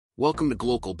Welcome to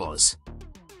GlocalBuzz.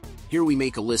 Here we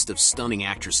make a list of stunning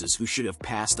actresses who should have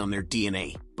passed on their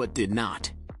DNA, but did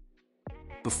not.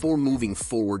 Before moving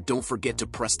forward, don't forget to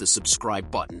press the subscribe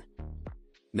button.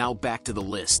 Now back to the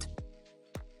list.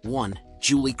 1.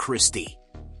 Julie Christie.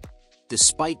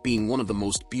 Despite being one of the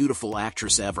most beautiful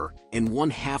actresses ever, and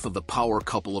one half of the power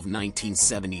couple of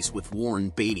 1970s with Warren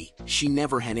Beatty, she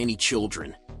never had any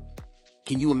children.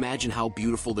 Can you imagine how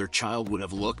beautiful their child would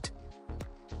have looked?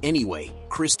 Anyway,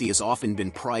 Christie has often been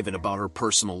private about her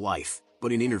personal life,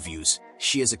 but in interviews,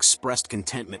 she has expressed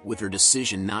contentment with her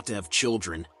decision not to have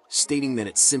children, stating that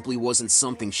it simply wasn't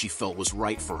something she felt was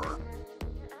right for her.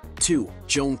 2.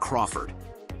 Joan Crawford.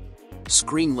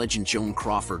 Screen legend Joan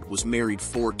Crawford was married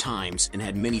 4 times and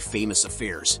had many famous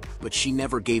affairs, but she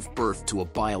never gave birth to a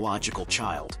biological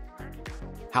child.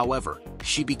 However,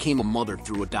 she became a mother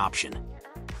through adoption.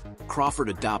 Crawford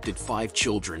adopted 5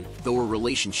 children, though her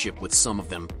relationship with some of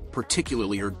them,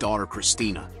 particularly her daughter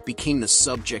Christina, became the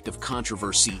subject of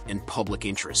controversy and public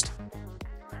interest.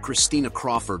 Christina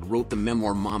Crawford wrote the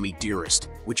memoir Mommy Dearest,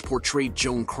 which portrayed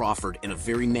Joan Crawford in a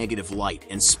very negative light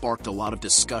and sparked a lot of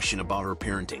discussion about her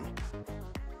parenting.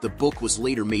 The book was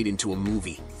later made into a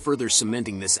movie, further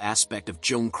cementing this aspect of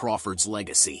Joan Crawford's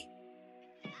legacy.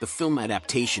 The film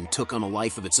adaptation took on a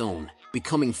life of its own,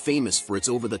 becoming famous for its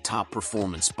over-the-top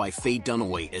performance by Faye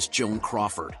Dunaway as Joan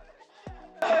Crawford.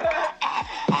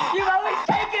 You've always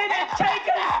taken and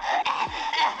taken!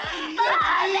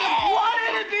 You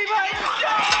wanted to be my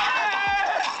daughter!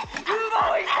 You've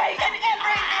always taken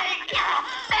everything!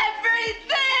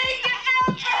 Everything!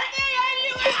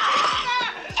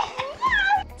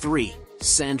 3.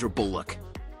 Sandra Bullock.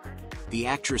 The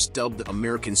actress dubbed the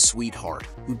American Sweetheart,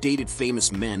 who dated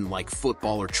famous men like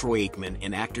footballer Troy Aikman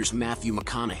and actors Matthew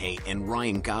McConaughey and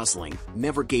Ryan Gosling,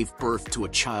 never gave birth to a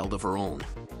child of her own.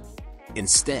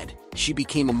 Instead, she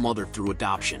became a mother through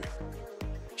adoption.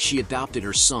 She adopted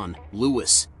her son,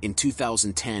 Louis, in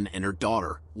 2010 and her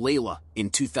daughter, Layla, in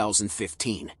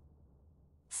 2015.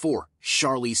 4.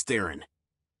 Charlize Theron.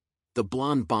 The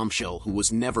blonde bombshell who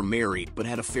was never married but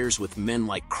had affairs with men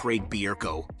like Craig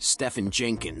Bierko, Stephen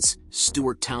Jenkins,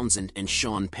 Stuart Townsend and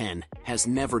Sean Penn, has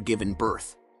never given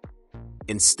birth.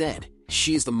 Instead,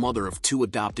 she is the mother of 2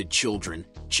 adopted children,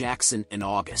 Jackson and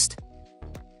August.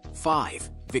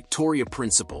 5. Victoria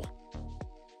Principal.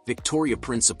 Victoria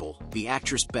Principal, the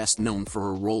actress best known for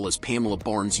her role as Pamela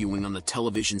Barnes-Ewing on the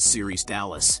television series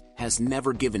Dallas, has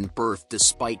never given birth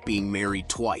despite being married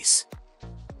twice.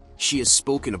 She has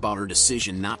spoken about her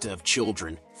decision not to have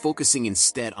children, focusing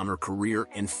instead on her career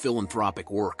and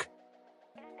philanthropic work.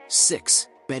 6.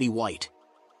 Betty White.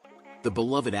 The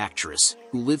beloved actress,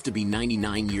 who lived to be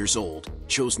 99 years old,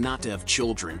 chose not to have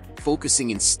children, focusing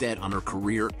instead on her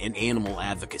career and animal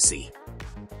advocacy.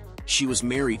 She was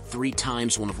married 3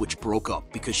 times, one of which broke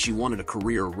up because she wanted a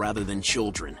career rather than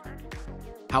children.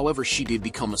 However, she did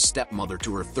become a stepmother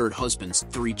to her 3rd husband's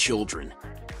 3 children.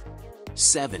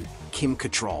 7. Kim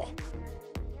Cattrall.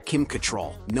 Kim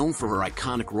Cattrall, known for her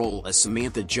iconic role as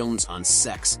Samantha Jones on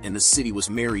Sex and the City, was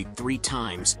married 3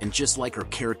 times, and just like her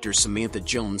character Samantha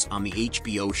Jones on the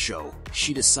HBO show,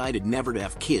 she decided never to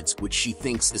have kids, which she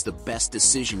thinks is the best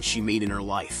decision she made in her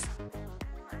life.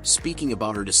 Speaking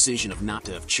about her decision of not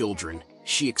to have children,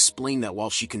 she explained that while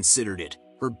she considered it,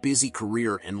 her busy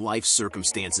career and life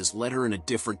circumstances led her in a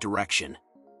different direction.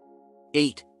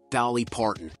 8. Dolly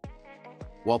Parton.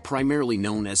 While primarily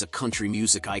known as a country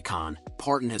music icon,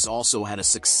 Parton has also had a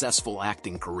successful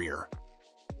acting career.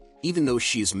 Even though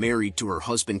she is married to her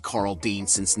husband Carl Dean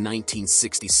since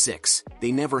 1966,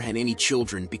 they never had any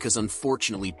children because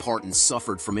unfortunately Parton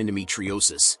suffered from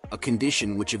endometriosis, a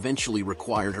condition which eventually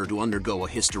required her to undergo a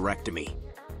hysterectomy.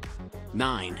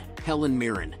 9. Helen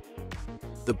Mirren.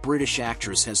 The British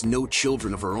actress has no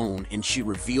children of her own, and she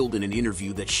revealed in an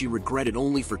interview that she regretted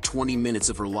only for 20 minutes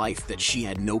of her life that she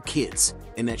had no kids,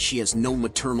 and that she has no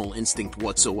maternal instinct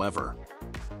whatsoever.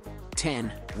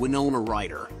 10. Winona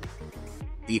Ryder.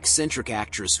 The eccentric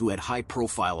actress who had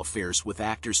high-profile affairs with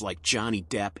actors like Johnny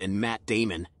Depp and Matt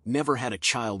Damon never had a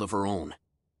child of her own.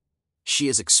 She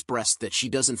has expressed that she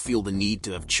doesn't feel the need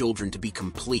to have children to be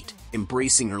complete,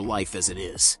 embracing her life as it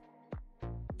is.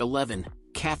 11.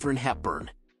 Katharine Hepburn.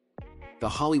 The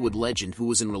Hollywood legend who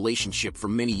was in a relationship for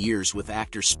many years with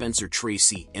actor Spencer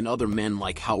Tracy and other men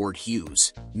like Howard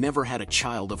Hughes, never had a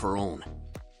child of her own.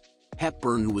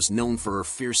 Hepburn, who was known for her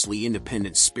fiercely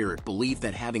independent spirit, believed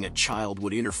that having a child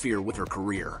would interfere with her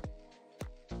career.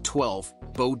 12.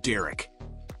 Bo Derek.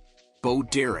 Bo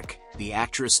Derek, the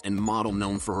actress and model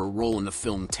known for her role in the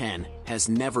film 10, has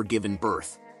never given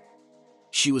birth.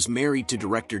 She was married to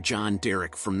director John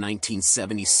Derek from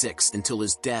 1976 until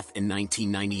his death in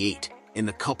 1998, and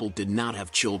the couple did not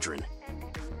have children.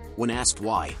 When asked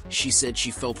why, she said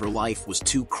she felt her life was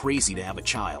too crazy to have a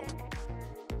child.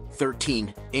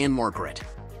 13. Ann-Margret.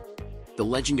 The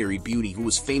legendary beauty who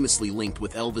was famously linked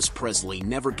with Elvis Presley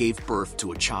never gave birth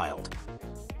to a child.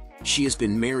 She has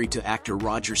been married to actor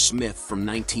Roger Smith from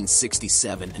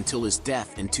 1967 until his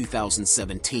death in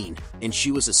 2017, and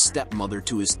she was a stepmother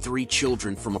to his 3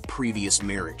 children from a previous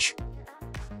marriage.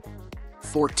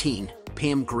 14.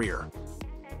 Pam Grier.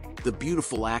 The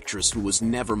beautiful actress who was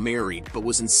never married but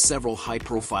was in several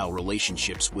high-profile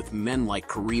relationships with men like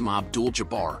Kareem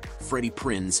Abdul-Jabbar, Freddie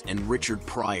Prinze, and Richard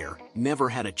Pryor, never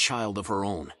had a child of her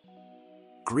own.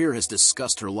 Grier has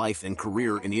discussed her life and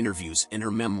career in interviews and her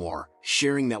memoir,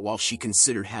 sharing that while she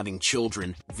considered having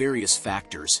children, various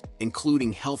factors,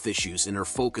 including health issues and her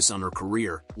focus on her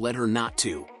career, led her not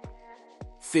to.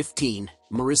 15.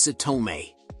 Marisa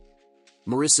Tomei.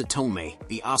 Marisa Tomei,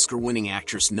 the Oscar-winning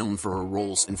actress known for her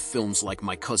roles in films like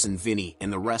My Cousin Vinny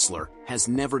and The Wrestler, has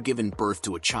never given birth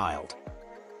to a child.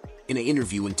 In an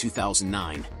interview in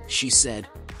 2009, she said,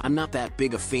 "I'm not that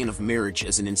big a fan of marriage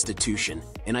as an institution,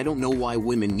 and I don't know why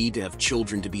women need to have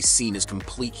children to be seen as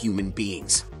complete human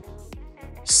beings."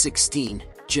 16.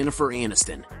 Jennifer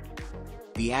Aniston.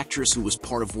 The actress who was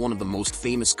part of one of the most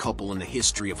famous couple in the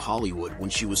history of Hollywood when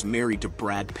she was married to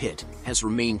Brad Pitt, has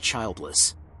remained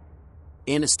childless.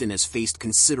 Aniston has faced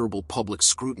considerable public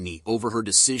scrutiny over her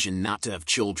decision not to have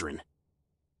children.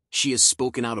 She has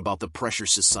spoken out about the pressure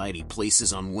society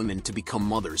places on women to become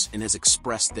mothers and has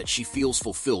expressed that she feels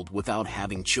fulfilled without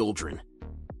having children.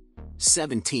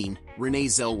 17. Renee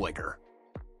Zellweger.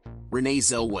 Renee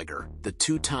Zellweger, the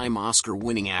 2-time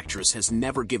Oscar-winning actress, has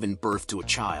never given birth to a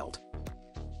child.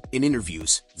 In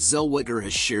interviews, Zellweger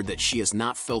has shared that she has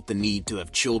not felt the need to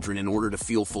have children in order to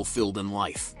feel fulfilled in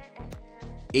life.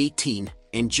 18.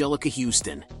 Anjelica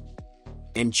Huston.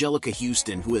 Anjelica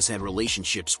Huston, who has had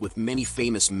relationships with many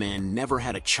famous men, never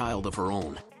had a child of her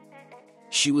own.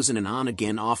 She was in an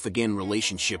on-again, off-again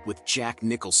relationship with Jack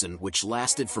Nicholson which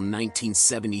lasted from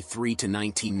 1973 to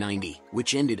 1990,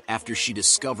 which ended after she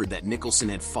discovered that Nicholson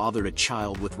had fathered a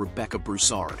child with Rebecca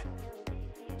Broussard.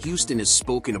 Huston has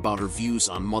spoken about her views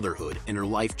on motherhood and her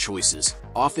life choices,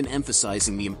 often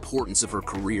emphasizing the importance of her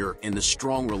career and the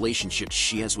strong relationships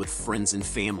she has with friends and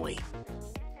family.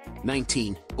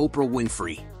 19. Oprah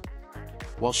Winfrey.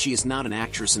 While she is not an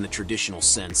actress in the traditional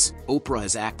sense, Oprah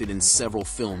has acted in several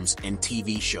films and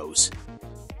TV shows.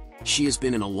 She has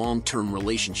been in a long-term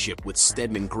relationship with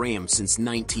Stedman Graham since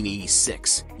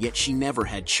 1986, yet she never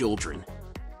had children.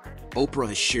 Oprah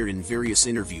has shared in various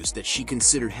interviews that she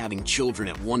considered having children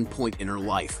at one point in her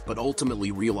life but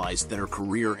ultimately realized that her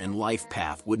career and life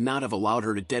path would not have allowed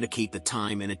her to dedicate the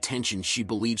time and attention she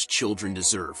believes children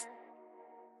deserve.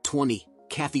 20.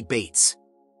 Kathy Bates.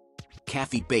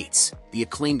 Kathy Bates, the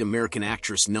acclaimed American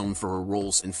actress known for her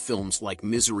roles in films like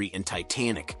Misery and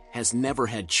Titanic, has never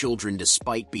had children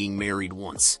despite being married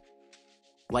once.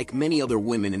 Like many other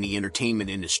women in the entertainment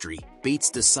industry, Bates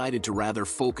decided to rather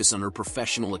focus on her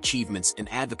professional achievements and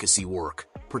advocacy work,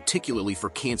 particularly for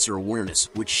cancer awareness,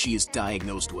 which she is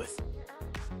diagnosed with.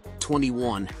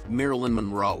 21. Marilyn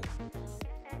Monroe.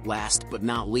 Last but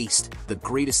not least, the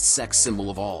greatest sex symbol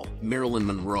of all, Marilyn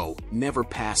Monroe, never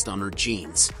passed on her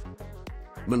genes.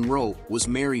 Monroe was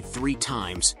married 3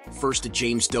 times, first to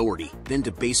James Dougherty, then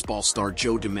to baseball star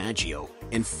Joe DiMaggio,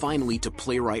 and finally to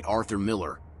playwright Arthur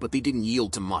Miller, but they didn't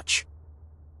yield to much.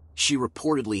 She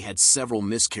reportedly had several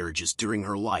miscarriages during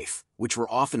her life, which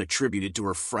were often attributed to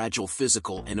her fragile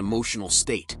physical and emotional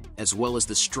state, as well as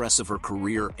the stress of her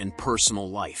career and personal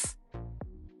life.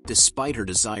 Despite her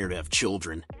desire to have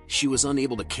children, she was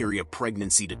unable to carry a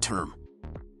pregnancy to term.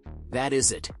 That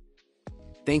is it.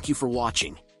 Thank you for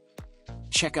watching.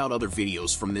 Check out other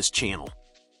videos from this channel.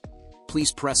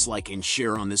 Please press like and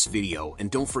share on this video and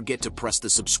don't forget to press the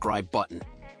subscribe button.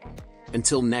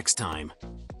 Until next time.